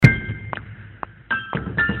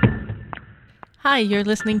Hi, you're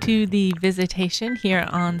listening to The Visitation here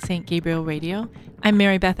on St. Gabriel Radio. I'm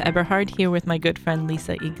Mary Beth Eberhard here with my good friend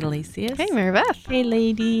Lisa Iglesias. Hey, Mary Beth. Hey,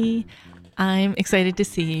 lady. I'm excited to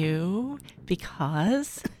see you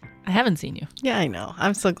because I haven't seen you. Yeah, I know.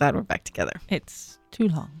 I'm so glad we're back together. It's too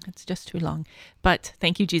long. It's just too long. But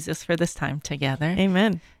thank you, Jesus, for this time together.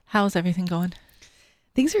 Amen. How's everything going?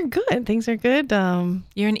 Things are good.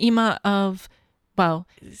 You're an Ema of... Well,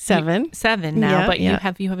 7 now, Yeah, but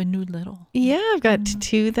yeah. you have a new little. Yeah, I've got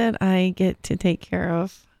 2 that I get to take care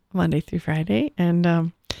of Monday through Friday.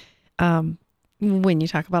 And when you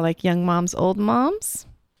talk about like young moms, old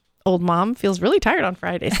mom feels really tired on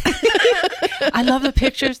Fridays. I love the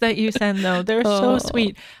pictures that you send, though. They're so Oh.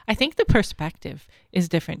 sweet. I think the perspective is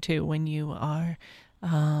different, too, when you are,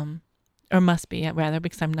 or must be, rather,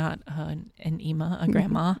 because I'm not an Ema, a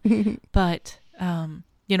grandma. But,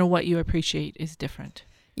 what you appreciate is different.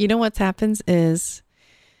 You know what happens is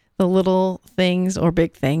the little things or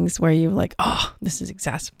big things where you're like, oh, this is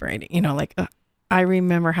exasperating. I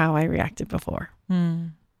remember how I reacted before.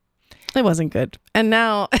 It wasn't good. And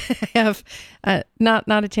now I have not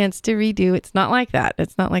a chance to redo. It's not like that.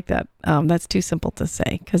 That's too simple to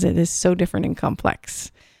say because it is so different and complex.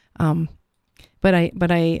 But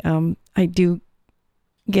I do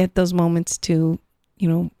get those moments to,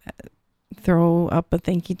 throw up a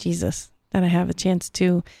thank you, Jesus, that I have a chance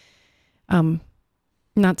to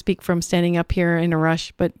not speak from standing up here in a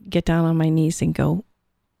rush, but get down on my knees and go,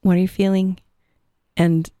 what are you feeling?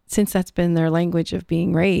 And since that's been their language of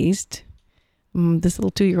being raised, this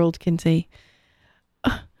little 2-year-old can say,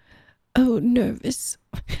 oh, nervous,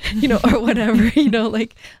 or whatever,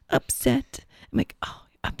 like upset. I'm like, oh,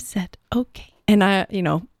 upset. Okay. And I,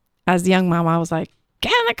 as a young mom, I was like,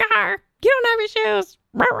 get in the car. You don't have your shoes.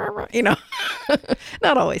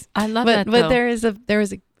 Not always. I love but, that, But though. there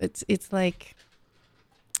is a, it's like,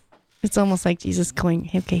 it's almost like Jesus going,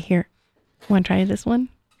 hey, okay, here, want to try this one?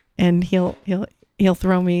 And he'll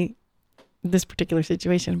throw me this particular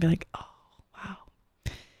situation and be like, oh, wow.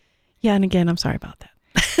 Yeah. And again, I'm sorry about that.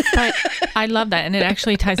 But I love that. And it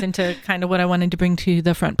actually ties into kind of what I wanted to bring to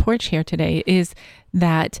the front porch here today is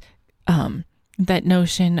that, that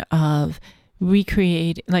notion of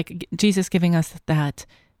recreate, like Jesus giving us that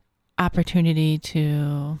opportunity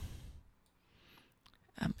to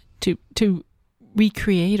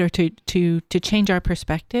recreate or to change our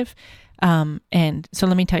perspective. And so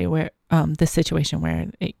let me tell you where the situation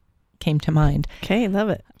where it came to mind. Okay, love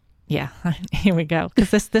it. Yeah, here we go.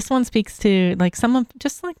 Because this one speaks to like some of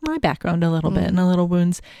just like my background a little bit and a little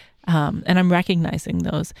wounds, and I'm recognizing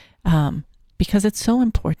those because it's so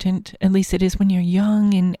important. At least it is when you're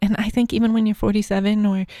young, and I think even when you're 47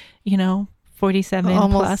 or 47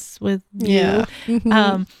 Almost. Plus with Yeah. you,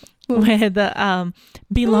 with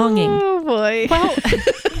belonging. Oh boy. Well,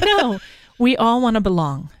 no, we all want to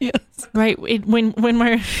belong. Yes. Right. When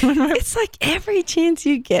we're It's like every chance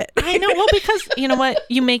you get. I know. Well, because you know what,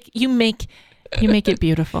 you make it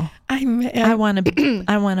beautiful. I want to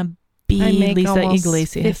be I make Lisa almost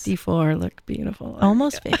Iglesias. 54 look beautiful.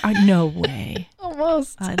 Almost. No way.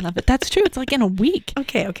 Almost. I love it. That's true. It's like in a week.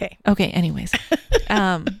 Okay. Okay. Anyways,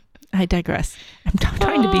 I digress. I'm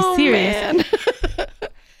trying to be serious.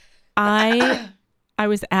 Man. I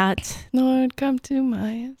was at Lord, come to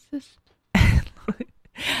my assist.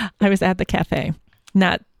 I was at the cafe,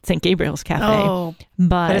 not St. Gabriel's Cafe, Oh,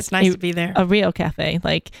 but it's nice to be there. a real cafe,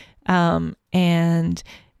 like, and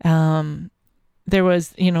there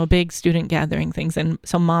was, big student gathering things. And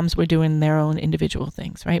so moms were doing their own individual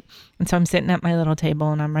things. Right. And so I'm sitting at my little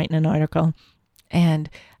table and I'm writing an article, and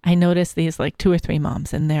I noticed these like 2 or 3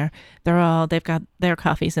 moms, and they've got their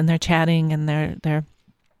coffees and they're chatting and they're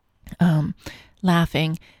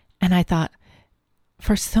laughing. And I thought,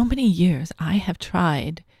 for so many years, I have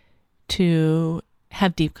tried to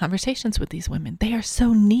have deep conversations with these women. They are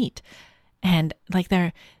so neat. And like,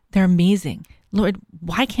 they're amazing. Lord,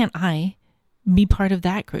 why can't I be part of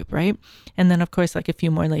that group? Right. And then of course, like a few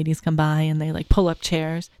more ladies come by and they like pull up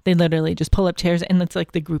chairs. They literally just pull up chairs and it's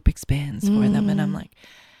like the group expands for them. And I'm like,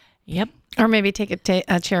 yep. Or maybe take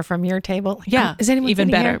a chair from your table. Like, Yeah. is anyone even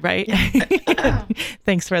sitting better, here? right? Yeah.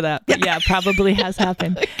 Thanks for that. But yeah, probably has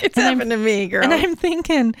happened. It's happened to me, girl. And I'm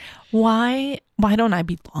thinking, why don't I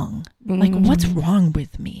belong? Like, what's wrong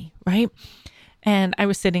with me? Right. And I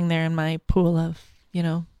was sitting there in my pool of,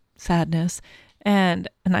 sadness. And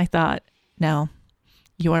I thought, now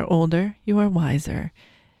you are older, you are wiser.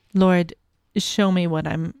 Lord, show me what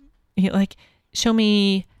I'm like, show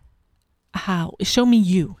me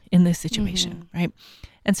you in this situation. Right.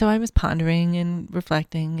 And so I was pondering and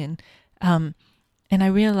reflecting, and I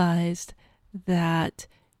realized that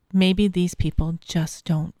maybe these people just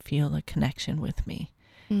don't feel a connection with me.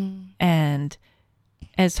 And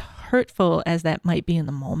as hurtful as that might be in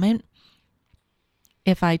the moment,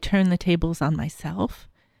 if I turn the tables on myself,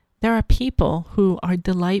 there are people who are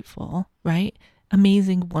delightful, right?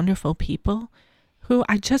 Amazing, wonderful people who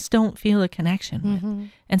I just don't feel a connection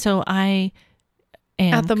with. And so I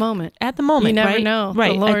am at the moment, you never right? know,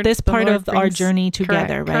 right? At this part of our journey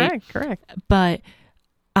together, right? Correct. But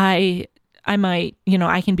I might,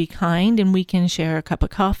 I can be kind and we can share a cup of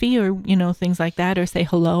coffee or, things like that, or say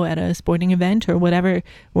hello at a sporting event or whatever,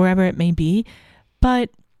 wherever it may be. But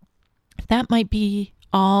that might be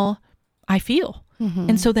all I feel.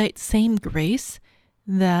 And so that same grace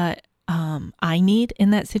that I need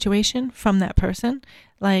in that situation from that person,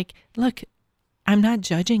 like, look, I'm not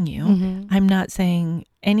judging you. I'm not saying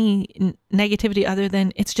any negativity other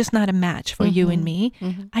than it's just not a match for you and me.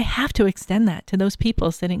 I have to extend that to those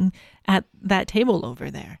people sitting at that table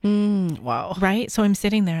over there. Wow. Right? So I'm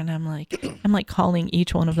sitting there and I'm like calling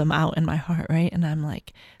each one of them out in my heart, right? And I'm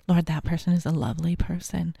like, Lord, that person is a lovely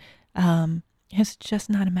person. It's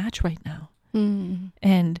just not a match right now.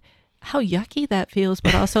 And how yucky that feels,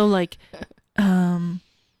 but also like,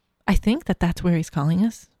 I think that's where he's calling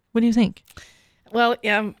us. What do you think? Well,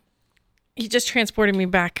 he just transported me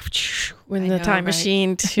back in the time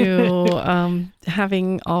machine to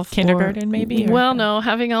having all four. Kindergarten, maybe? Well, no,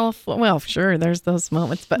 having all four. Well, sure, there's those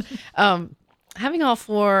moments, but having all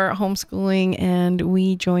four homeschooling, and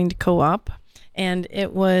we joined co-op, and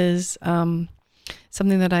it was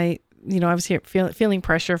something that I was here feeling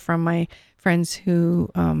pressure from my friends who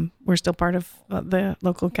were still part of the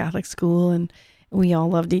local Catholic school, and we all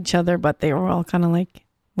loved each other, but they were all kind of like,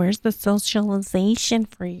 where's the socialization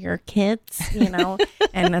for your kids,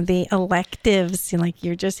 and the electives, like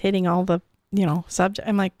you're just hitting all the, subject.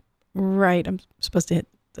 I'm like, right, I'm supposed to hit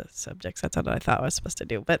the subjects. That's what I thought I was supposed to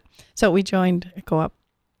do. But so we joined a co-op,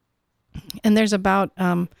 and there's about,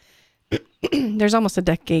 there's almost a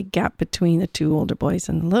decade gap between the two older boys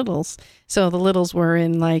and the littles. So the littles were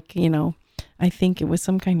in like, I think it was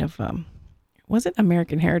some kind of, wasn't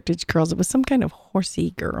American Heritage Girls. It was some kind of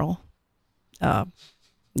horsey girl,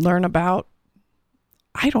 learn about,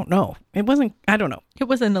 I don't know. It wasn't, I don't know. It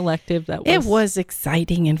was an elective that was. It was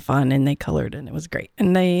exciting and fun, and they colored, and it was great.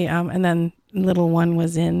 And they, and then little one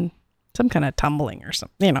was in some kind of tumbling or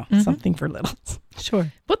something, something for littles. Sure.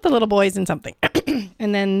 Put the little boys in something.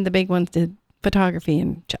 And then the big ones did photography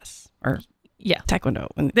and chess or taekwondo,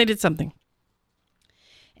 and they did something.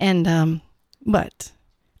 And, but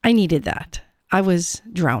I needed that. I was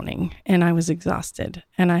drowning and I was exhausted,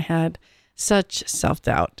 and I had such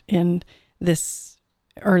self-doubt in this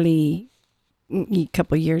early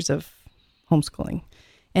couple of years of homeschooling.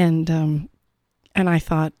 And I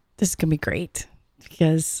thought, this is going to be great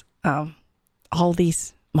because all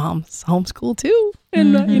these moms homeschool too.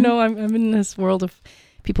 And, I'm in this world of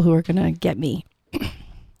people who are going to get me.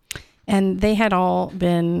 And they had all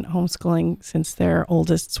been homeschooling since their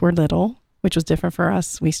oldest were little, which was different for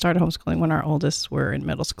us. We started homeschooling when our oldest were in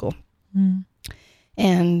middle school.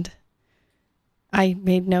 And I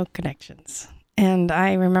made no connections. And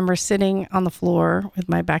I remember sitting on the floor with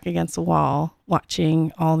my back against the wall,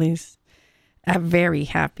 watching all these very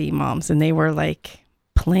happy moms. And they were like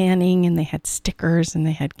planning, and they had stickers, and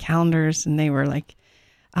they had calendars, and they were like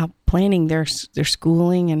planning their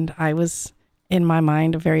schooling. And I was, in my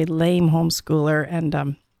mind, a very lame homeschooler,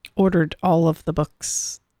 and ordered all of the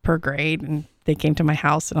books per grade. And they came to my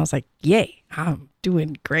house, and I was like, yay, I'm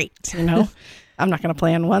doing great. I'm not going to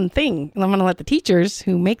plan one thing. I'm going to let the teachers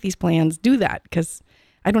who make these plans do that, because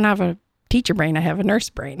I don't have a teacher brain. I have a nurse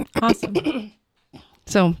brain. Awesome.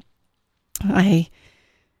 So I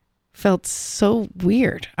felt so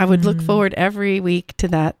weird. I would look forward every week to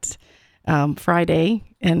that Friday,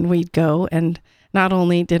 and we'd go. And not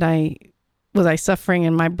only was I suffering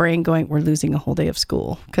in my brain going, we're losing a whole day of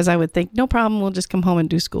school, because I would think, no problem, we'll just come home and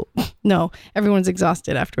do school. No, everyone's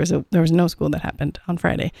exhausted afterwards. So there was no school that happened on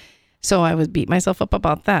Friday. So I would beat myself up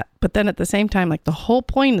about that. But then at the same time, like the whole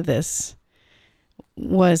point of this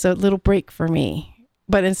was a little break for me.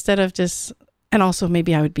 But instead of just, and also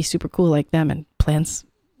maybe I would be super cool like them and plans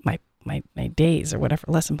my days or whatever,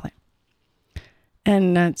 lesson plan.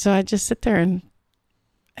 And so I just sit there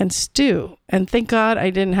and stew. And thank God I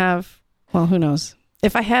didn't have, well, who knows?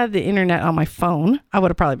 If I had the internet on my phone, I would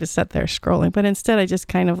have probably just sat there scrolling. But instead, I just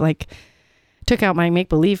kind of like took out my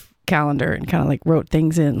make-believe calendar and kind of like wrote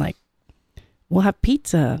things in, like, we'll have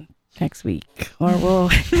pizza next week, or we'll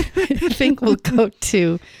think we'll go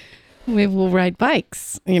to, maybe we'll ride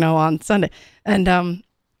bikes, on Sunday. And,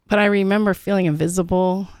 but I remember feeling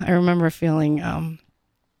invisible. I remember feeling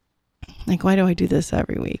Like, why do I do this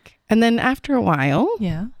every week? And then after a while,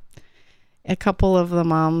 Yeah. a couple of the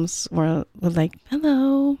moms were like,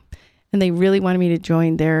 hello. And they really wanted me to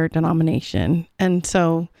join their denomination. And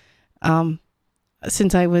so,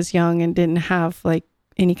 since I was young and didn't have like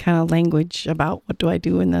any kind of language about what do I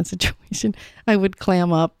do in that situation, I would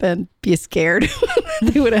clam up and be scared.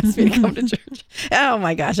 They would ask me to come to church. Oh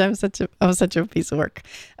my gosh, I was such a piece of work,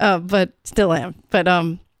 but still am. But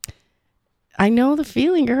I know the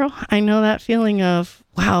feeling, girl. I know that feeling of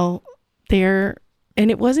wow, and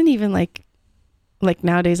it wasn't even like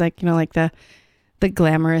nowadays, like like the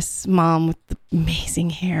glamorous mom with the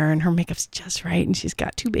amazing hair and her makeup's just right, and she's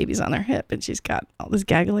got 2 babies on her hip, and she's got all this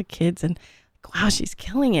gaggle of kids, and wow, she's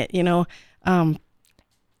killing it. It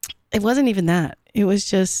wasn't even that. It was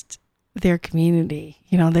just their community.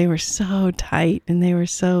 They were so tight, and there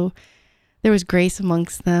was grace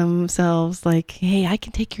amongst themselves. Like, hey, I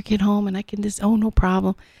can take your kid home, and I can just, no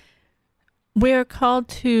problem. We're called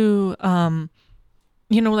to,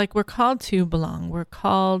 we're called to belong. We're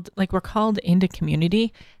called into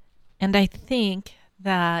community. And I think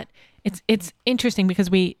that it's interesting because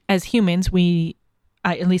we, as humans,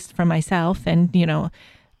 at least for myself, and,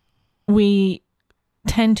 we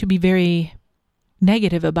tend to be very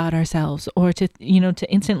negative about ourselves, or to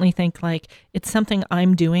instantly think like it's something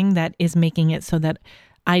I'm doing that is making it so that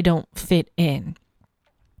I don't fit in.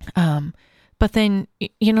 But then,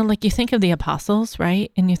 like you think of the apostles,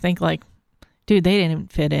 right? And you think like, dude, they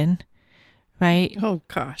didn't fit in, right? Oh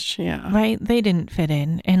gosh, yeah. Right? They didn't fit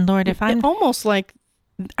in. And Lord, if I'm almost like,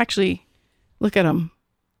 actually, look at them.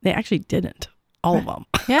 They actually didn't. All of them.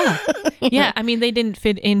 Yeah. Yeah. I mean, they didn't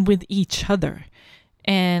fit in with each other.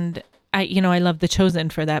 And I love The Chosen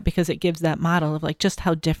for that, because it gives that model of like just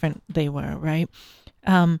how different they were, right?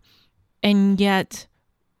 And yet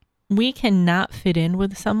we cannot fit in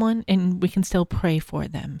with someone, and we can still pray for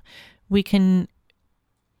them. We cannot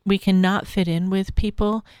fit in with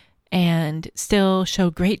people and still show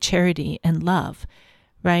great charity and love,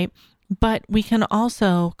 right? But we can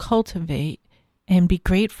also cultivate and be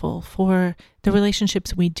grateful for the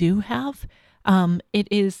relationships we do have. It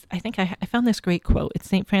is, I think I found this great quote. It's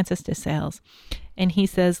St. Francis de Sales. And he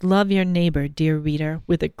says, love your neighbor, dear reader,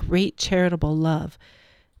 with a great charitable love,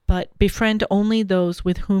 but befriend only those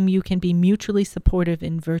with whom you can be mutually supportive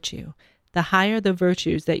in virtue. The higher the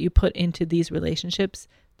virtues that you put into these relationships,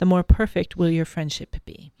 the more perfect will your friendship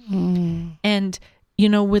be. Mm. And,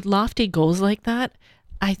 with lofty goals like that,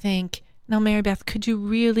 I think, now, Mary Beth, could you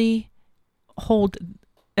really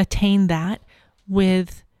attain that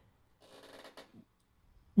with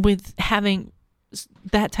having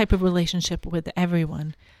that type of relationship with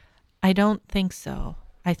everyone? I don't think so.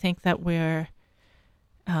 I think that we're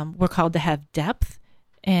called to have depth,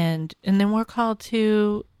 and then we're called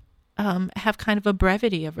to have kind of a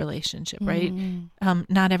brevity of relationship, right?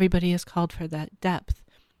 Not everybody is called for that depth.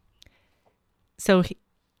 So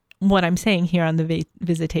what I'm saying here on the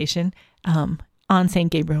Visitation, on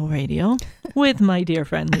St. Gabriel Radio with my dear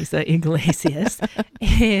friend Lisa Iglesias,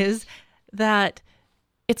 is that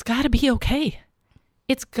it's got to be okay.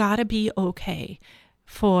 It's got to be okay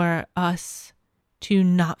for us to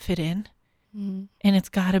not fit in. Mm. And it's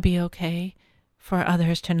got to be okay for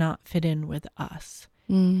others to not fit in with us.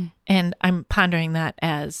 Mm. And I'm pondering that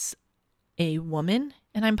as a woman,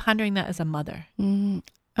 and I'm pondering that as a mother. Mm.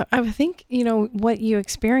 I think, what you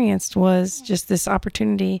experienced was just this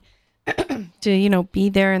opportunity to, be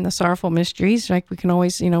there in the sorrowful mysteries. Like we can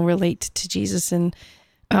always, relate to Jesus and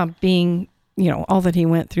being, all that he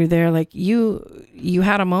went through there. Like you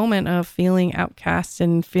had a moment of feeling outcast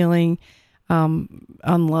and feeling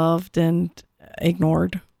unloved and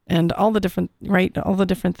ignored, and all the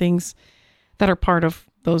different things that are part of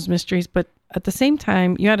those mysteries. But at the same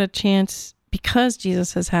time, you had a chance, because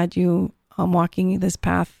Jesus has had you walking this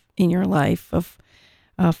path in your life of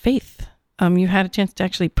faith. You had a chance to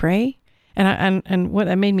actually pray. And what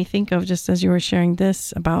that made me think of, just as you were sharing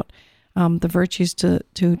this about the virtues to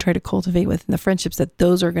try to cultivate within the friendships, that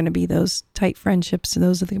those are going to be those tight friendships, and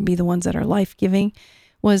those are going to be the ones that are life-giving,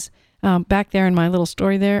 was back there in my little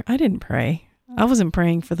story there, I didn't pray. I wasn't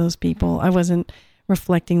praying for those people. I wasn't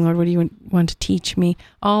reflecting, Lord, what do you want to teach me?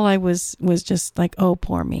 All I was just like, oh,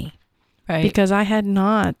 poor me. Right. Because I had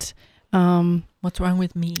not... what's wrong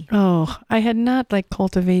with me? Oh, I had not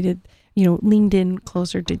cultivated, leaned in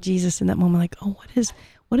closer to Jesus in that moment. Like, oh,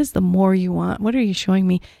 what is the more you want? What are you showing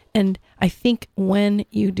me? And I think when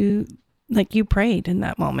you do, you prayed in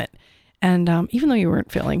that moment, and even though you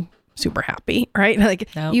weren't feeling super happy, right?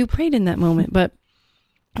 Nope. You prayed in that moment, but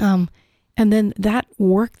and then that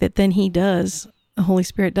work that then he does, the Holy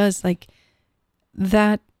Spirit does,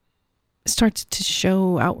 that starts to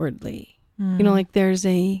show outwardly. Like there's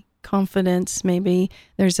a confidence, maybe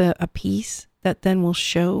there's a peace that then will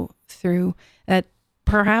show through that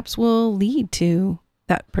perhaps will lead to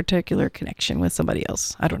that particular connection with somebody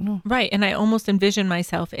else. I don't know. Right. And I almost envision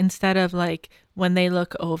myself instead of like when they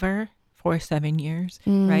look over for 7 years,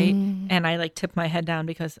 right? And I like tip my head down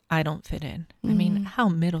because I don't fit in. I mean, how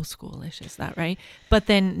middle schoolish is that, right? But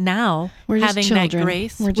then now having that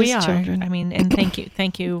grace, we are. Children. I mean, and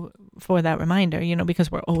thank you for that reminder,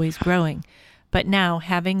 because we're always growing. But now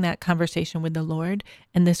having that conversation with the Lord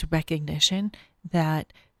and this recognition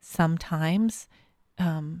that sometimes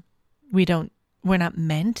we're not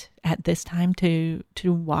meant at this time to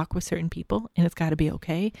walk with certain people, and it's got to be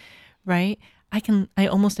okay, right? I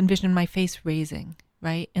almost envision my face raising,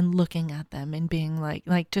 right? And looking at them and being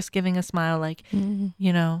like just giving a smile, like, good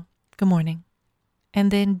morning.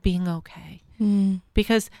 And then being okay.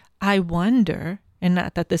 Because I wonder, and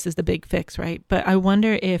not that this is the big fix, right? But I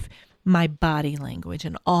wonder if my body language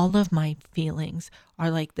and all of my feelings are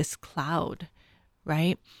like this cloud,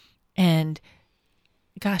 right? And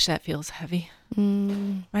gosh, that feels heavy,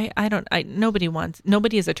 right?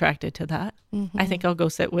 Nobody is attracted to that. I think I'll go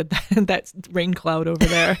sit with that rain cloud over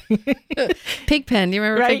there. Pigpen, you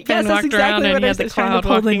remember right? Pigpen walked around and he had the cloud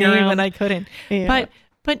walking around. And I couldn't. Yeah.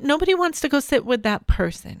 But nobody wants to go sit with that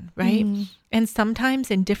person, right? And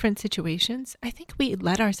sometimes in different situations, I think we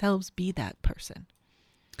let ourselves be that person.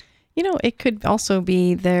 It could also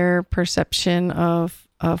be their perception of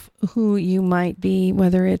who you might be,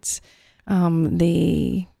 whether it's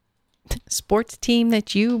the sports team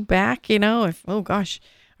that you back, if, oh gosh,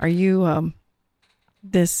 are you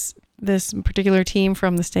this particular team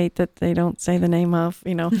from the state that they don't say the name of,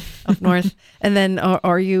 up north, and then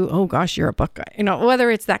are you, oh gosh, you're a Buckeye, whether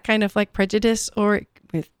it's that kind of like prejudice or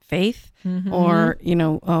with faith or,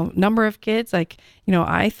 number of kids, like,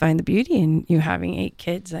 I find the beauty in you having 8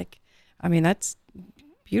 kids. Like, I mean, that's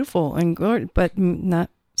beautiful and good, but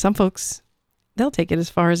not some folks. They'll take it as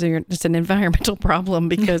far as just an environmental problem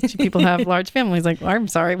because people have large families. Like, well, I'm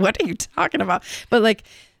sorry, what are you talking about? But like,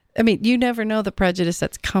 I mean, you never know the prejudice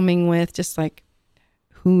that's coming with just like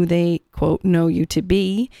who they quote know you to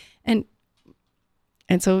be. And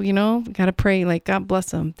so, got to pray, like, God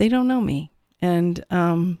bless them. They don't know me. And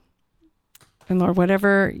Lord,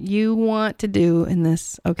 whatever you want to do in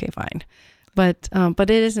this, okay, fine. But it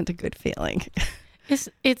isn't a good feeling.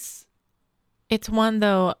 It's one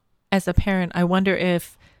though. As a parent, I wonder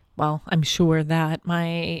if, well, I'm sure that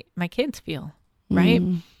my kids feel, right?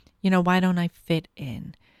 Why don't I fit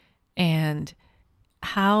in? And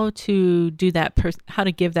how to do that, how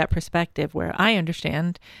to give that perspective where I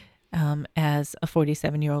understand as a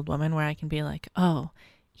 47-year-old woman, where I can be like, oh,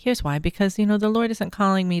 here's why. Because, the Lord isn't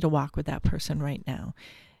calling me to walk with that person right now.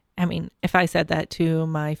 I mean, if I said that to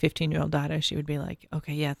my 15-year-old daughter, she would be like,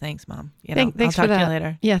 okay, yeah, thanks, Mom. Thanks I'll talk to you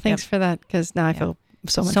later. Yeah, thanks for that. Because now I feel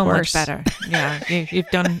so much worse. Much better. Yeah, you've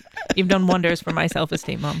done wonders for my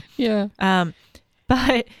self-esteem, Mom. Yeah.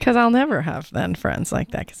 But because I'll never have then friends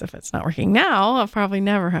like that. Because if it's not working now, I'll probably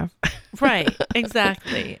never have. Right.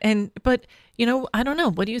 Exactly. But I don't know.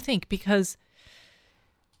 What do you think? Because,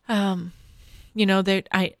 I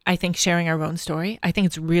think sharing our own story. I think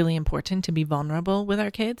it's really important to be vulnerable with our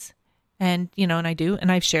kids, and and I do,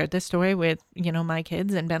 and I've shared this story with my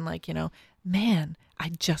kids and been like, man, I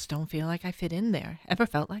just don't feel like I fit in there. Ever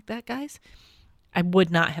felt like that, guys? I would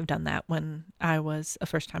not have done that when I was a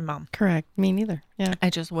first-time mom. Correct. Me neither. Yeah. I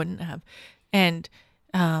just wouldn't have. And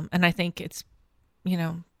I think it's,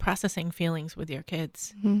 processing feelings with your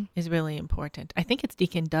kids is really important. I think it's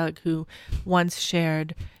Deacon Doug who once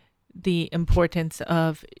shared the importance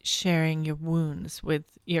of sharing your wounds with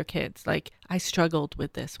your kids. Like, I struggled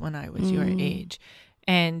with this when I was your age.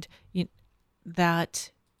 And that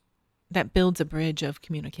builds a bridge of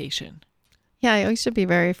communication. Yeah, I used to be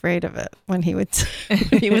very afraid of it when he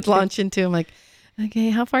would launch into him like,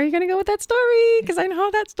 okay, how far are you going to go with that story? Because I know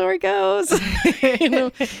how that story goes.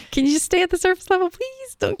 Can you just stay at the surface level,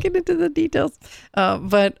 please? Don't get into the details.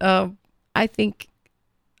 But I think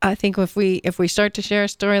if we start to share a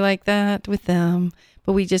story like that with them,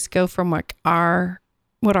 but we just go from like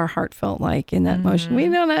what our heart felt like in that motion. We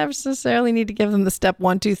don't necessarily need to give them the step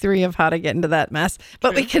 1, 2, 3 of how to get into that mess,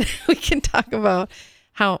 but we can talk about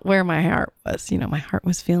where my heart was. My heart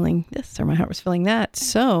was feeling this or my heart was feeling that.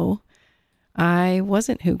 So I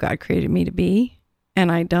wasn't who God created me to be,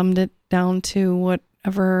 and I dumbed it down to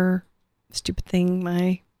whatever stupid thing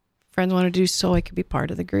my friends want to do so I could be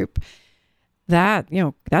part of the group. That,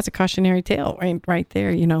 that's a cautionary tale right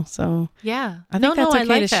there, so. Yeah. I think that's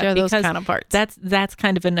okay to share those kind of parts. That's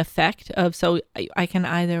kind of an effect of, so I can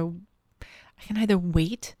either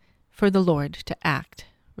wait for the Lord to act,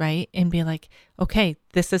 right? And be like, okay,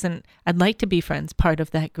 I'd like to be friends, part of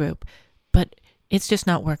that group, but it's just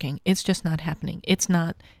not working. It's just not happening. It's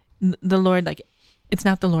not the Lord, like, it's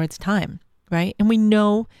not the Lord's time, right? And we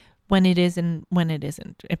know when it is and when it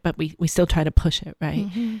isn't, but we still try to push it,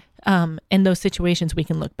 right? And those situations we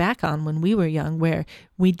can look back on when we were young, where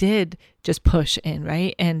we did just push in,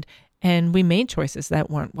 right? And we made choices that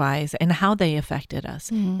weren't wise, and how they affected us.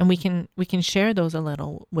 And we can share those a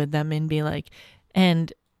little with them and be like,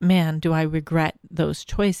 and man, do I regret those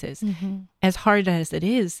choices? As hard as it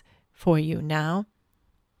is for you now,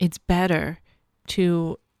 it's better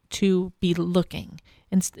to be looking.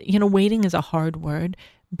 And, waiting is a hard word,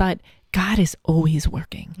 but God is always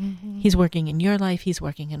working. He's working in your life. He's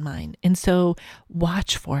working in mine. And so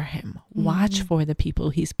watch for him. Watch for the people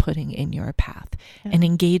he's putting in your path and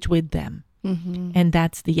engage with them. And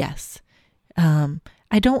that's the yes.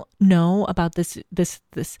 I don't know about this,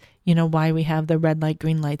 why we have the red light,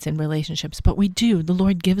 green lights in relationships, but we do. The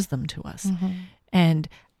Lord gives them to us. And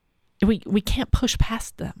we can't push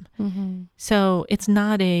past them. So it's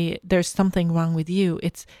not there's something wrong with you.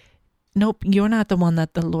 It's, nope, you're not the one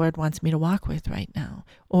that the Lord wants me to walk with right now.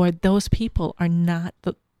 Or those people are not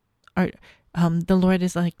the Lord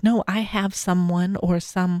is like, no, I have someone or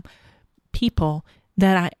some people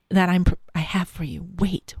that I have for you.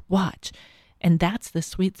 Wait, watch. And that's the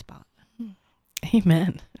sweet spot.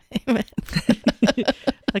 Amen.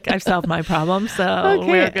 Like, I've solved my problem, so okay,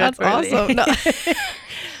 we're good. That's awesome. No.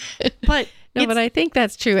 But I think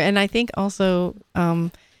that's true. And I think also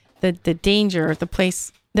the danger, the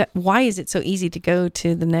place that, why is it so easy to go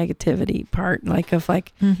to the negativity part? Like, of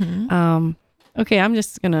like, okay, I'm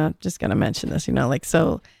just gonna mention this,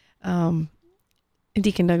 so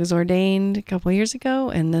Deacon Doug was ordained a couple of years ago,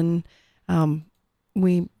 and then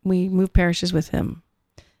we moved parishes with him,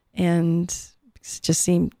 and it just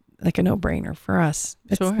seemed like a no-brainer for us.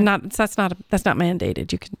 It's sure. that's not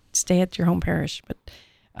mandated. You can stay at your home parish, but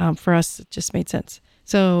for us, it just made sense.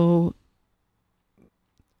 So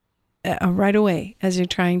right away, as you're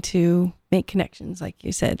trying to make connections, like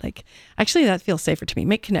you said, like, actually that feels safer to me.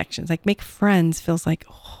 Make connections, like make friends, feels like,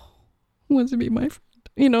 oh, who wants to be my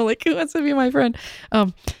friend? Like, who wants to be my friend?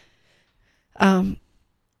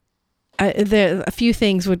 There a few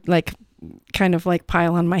things would kind of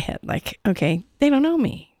pile on my head. Like, okay, they don't know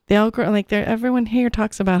me. They all grow, everyone here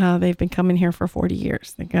talks about how they've been coming here for 40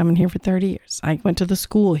 years. They're coming here for 30 years. I went to the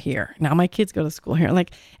school here. Now my kids go to school here.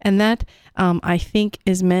 And that, I think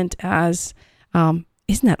is meant as, isn't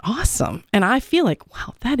that awesome? And I feel like,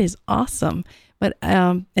 wow, that is awesome. But,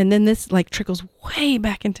 and then this trickles way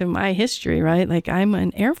back into my history, right? Like, I'm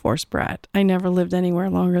an Air Force brat. I never lived anywhere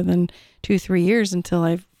longer than 2-3 years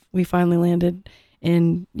until we finally landed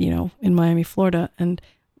in Miami, Florida. And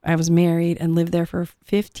I was married and lived there for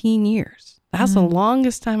 15 years. That's the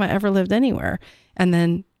longest time I ever lived anywhere. And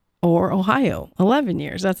then, or Ohio, 11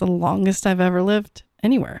 years. That's the longest I've ever lived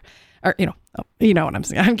anywhere. Or, you know what I'm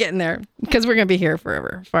saying. I'm getting there because we're going to be here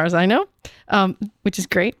forever, as far as I know, which is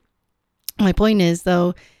great. My point is,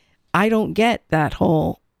 though, I don't get that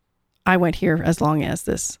whole, I went here as long as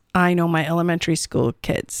this. I know my elementary school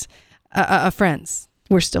kids, friends.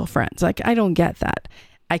 We're still friends. I don't get that.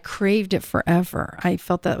 I craved it forever. I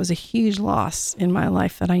felt that was a huge loss in my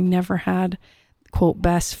life, that I never had, quote,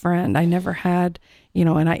 best friend. I never had,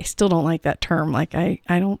 and I still don't like that term. I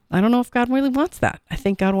don't know if God really wants that. I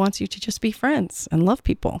think God wants you to just be friends and love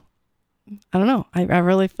people. I don't know. I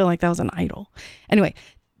really feel like that was an idol. Anyway,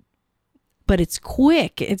 but it's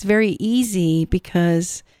quick. It's very easy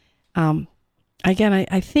because, again,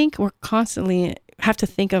 I think we're constantly have to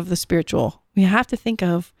think of the spiritual. We have to think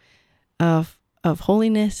of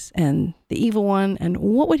holiness and the evil one, and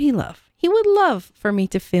what would he love? He would love for me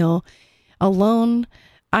to feel alone,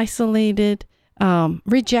 isolated,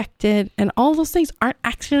 rejected, and all those things aren't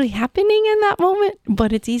actually happening in that moment,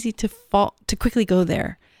 but it's easy to quickly go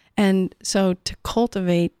there. And so to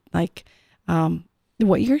cultivate,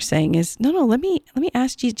 what you're saying is, no, let me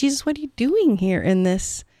ask Jesus, what are you doing here in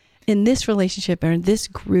this relationship or in this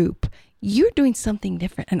group? You're doing something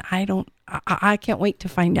different, and I can't wait to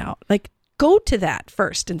find out. Go to that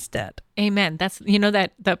first instead. Amen. That's,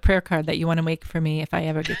 that prayer card that you want to make for me if I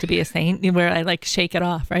ever get to be a saint, where I shake it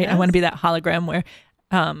off, right? Yes. I want to be that hologram where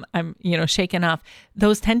I'm, shaking off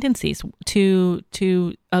those tendencies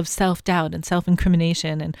of self-doubt and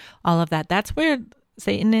self-incrimination and all of that. That's where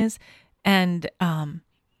Satan is. And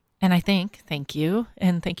I thank you,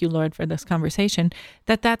 Lord, for this conversation,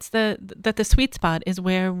 that the sweet spot is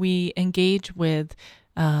where we engage with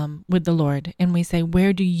the Lord, and we say,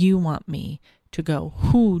 where do you want me to go?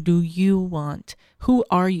 Who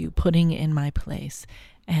are you putting in my place?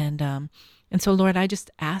 And so, Lord, I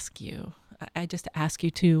just ask you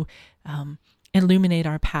to illuminate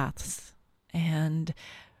our paths and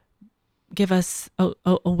give us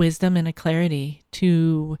a wisdom and a clarity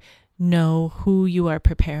to know who you are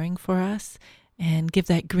preparing for us, and give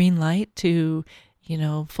that green light to,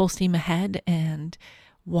 full steam ahead and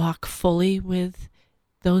walk fully with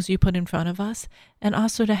those you put in front of us, and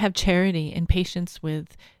also to have charity and patience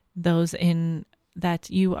with those in that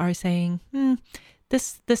you are saying,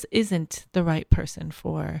 this isn't the right person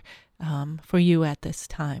for you at this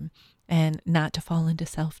time, and not to fall into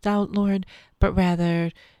self-doubt, Lord, but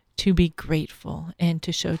rather to be grateful and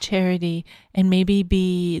to show charity, and maybe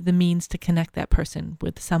be the means to connect that person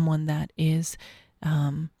with someone that is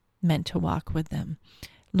meant to walk with them.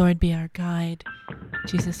 Lord, be our guide.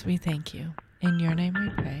 Jesus, we thank you. In your name we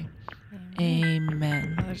pray.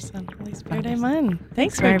 Amen. Father, Son, Holy Spirit, amen.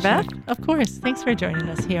 Thanks, Mary Beth. Of course. Thanks for joining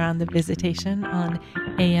us here on The Visitation on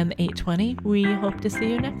AM 820. We hope to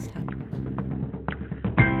see you next time.